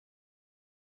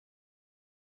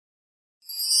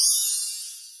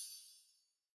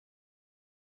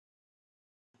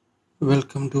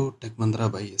Welcome to tech Mantra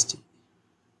by ST.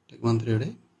 Tech മന്ത്രയുടെ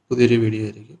പുതിയൊരു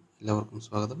വീഡിയോയിലേക്ക് എല്ലാവർക്കും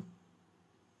സ്വാഗതം.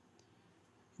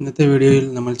 ഇന്നത്തെ വീഡിയോയിൽ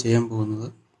നമ്മൾ ചെയ്യാൻ പോകുന്നത്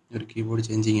ഒരു കീബോർഡ്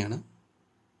ചേഞ്ചിങ് ആണ്.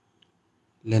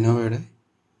 ലെനോവയുടെ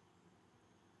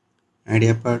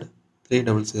ഐഡിയാപാഡ്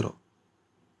 300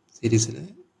 സീരീസിലെ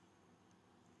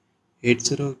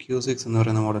 80Q6 എന്ന്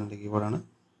പറയുന്ന മോഡലിൻ്റെ കീബോർഡാണ്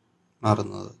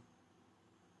മാറുന്നത്.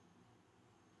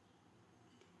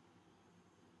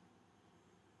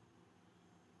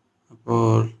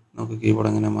 അപ്പോൾ നമുക്ക് കീബോർഡ്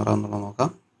എങ്ങനെ മാറാമെന്നുള്ളത് നോക്കാം.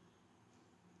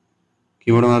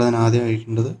 കീബോർഡ് മാറാൻ ആദ്യം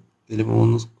അഴിക്കേണ്ടത് ഇതിൽ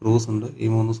 3 സ്ക്രൂസ് ഉണ്ട്. ഈ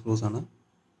 3 സ്ക്രൂസാണ്.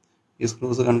 ഈ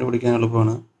സ്ക്രൂസ് കണ്ടുപിടിക്കാൻ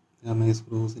എളുപ്പമാണ്, കാരണം ഈ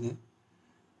സ്ക്രൂസിന്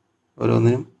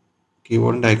ഓരോന്നിനും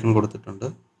കീബോർഡിൻ്റെ ഐക്കൺ കൊടുത്തിട്ടുണ്ട്.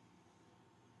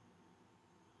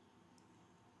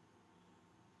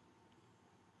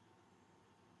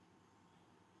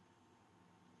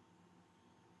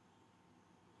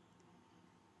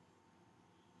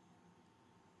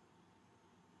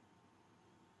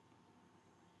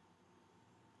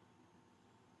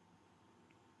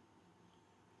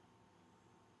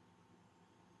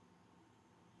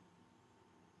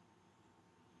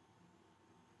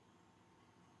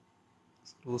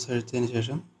 സ്ക്രൂസ് അഴിച്ചതിന്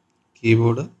ശേഷം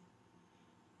കീബോർഡ്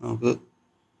നമുക്ക്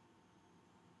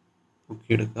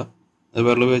പൊക്കിയെടുക്കാം. അത്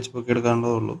വിരൽ ഉപയോഗിച്ച്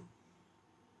പൊക്കിയെടുക്കാനുള്ളതേ ഉള്ളൂ.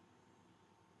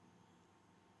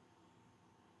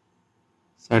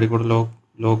 സൈഡിൽ കൂടെ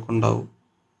ലോക്ക് ഉണ്ടാവും.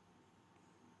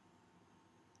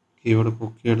 കീബോർഡ്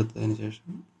പൊക്കിയെടുത്തതിന്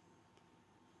ശേഷം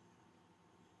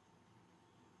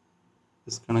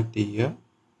ഡിസ്കണക്ട് ചെയ്യുക.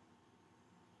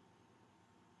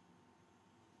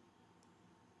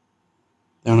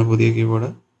 ഇതാണ് പുതിയ കീബോർഡ്.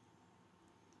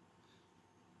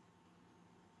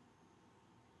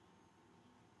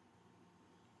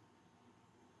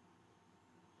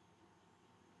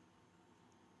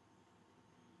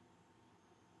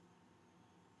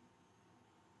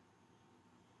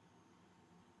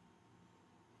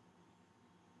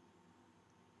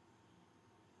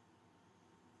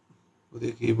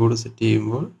 പുതിയ കീബോർഡ് സെറ്റ്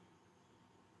ചെയ്യുമ്പോൾ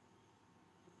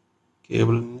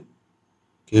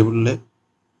കേബിളിലെ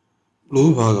ബ്ലൂ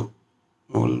ഭാഗം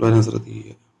മുകളിൽ വരാൻ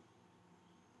ശ്രദ്ധിക്കുക.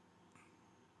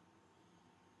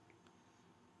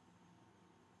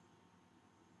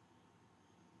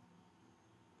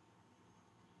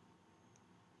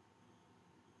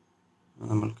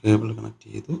 നമ്മൾ കേബിൾ കണക്ട്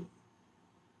ചെയ്തു.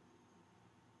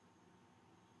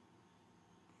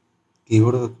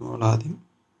 കീബോർഡ് വെക്കുമ്പോൾ ആദ്യം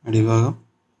അടിഭാഗം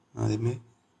ആദ്യമേ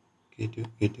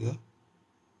കയറ്റുക.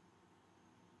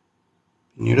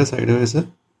 പിന്നീട്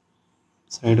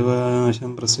സൈഡ്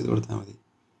വശം പ്രസ് ചെയ്ത് കൊടുത്താൽ മതി.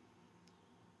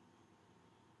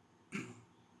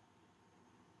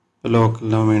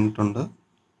 ലോക്കെല്ലാം വീണിട്ടുണ്ട്.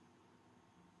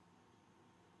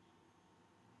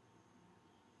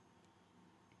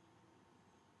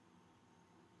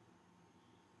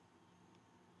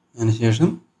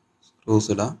 അതിനുശേഷം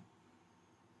സ്ക്രൂസ് ഇടാം.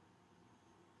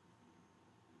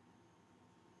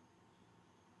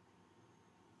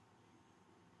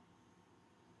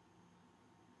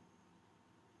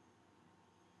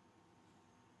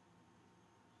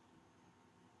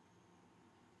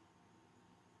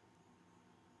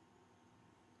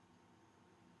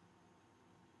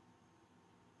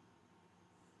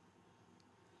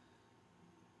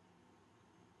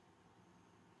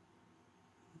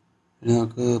 ഇനി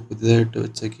നമുക്ക് പുതിയതായിട്ട്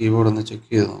വെച്ച കീബോർഡ് ഒന്ന് ചെക്ക്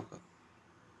ചെയ്ത് നോക്കാം.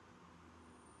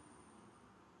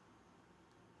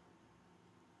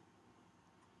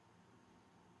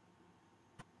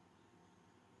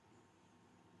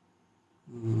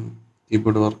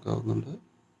 കീബോർഡ് വർക്ക് ആവുന്നുണ്ട്.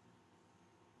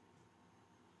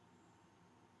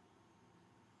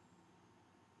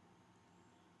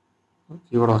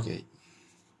 കീബോർഡ് ഓക്കെ ആയി.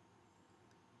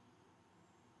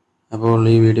 അപ്പോൾ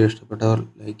ഈ വീഡിയോ ഇഷ്ടപ്പെട്ടവർ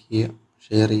ലൈക്ക് ചെയ്യുക,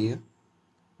 ഷെയർ ചെയ്യുക.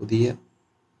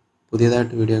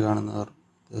 പുതിയതായിട്ട് വീഡിയോ കാണുന്നവർ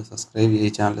സബ്സ്ക്രൈബ്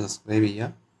ചെയ്യുക, ചാനൽ സബ്സ്ക്രൈബ് ചെയ്യുക.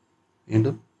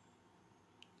 വീണ്ടും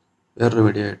വേറൊരു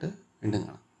വീഡിയോ ആയിട്ട് വീണ്ടും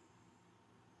കാണാം.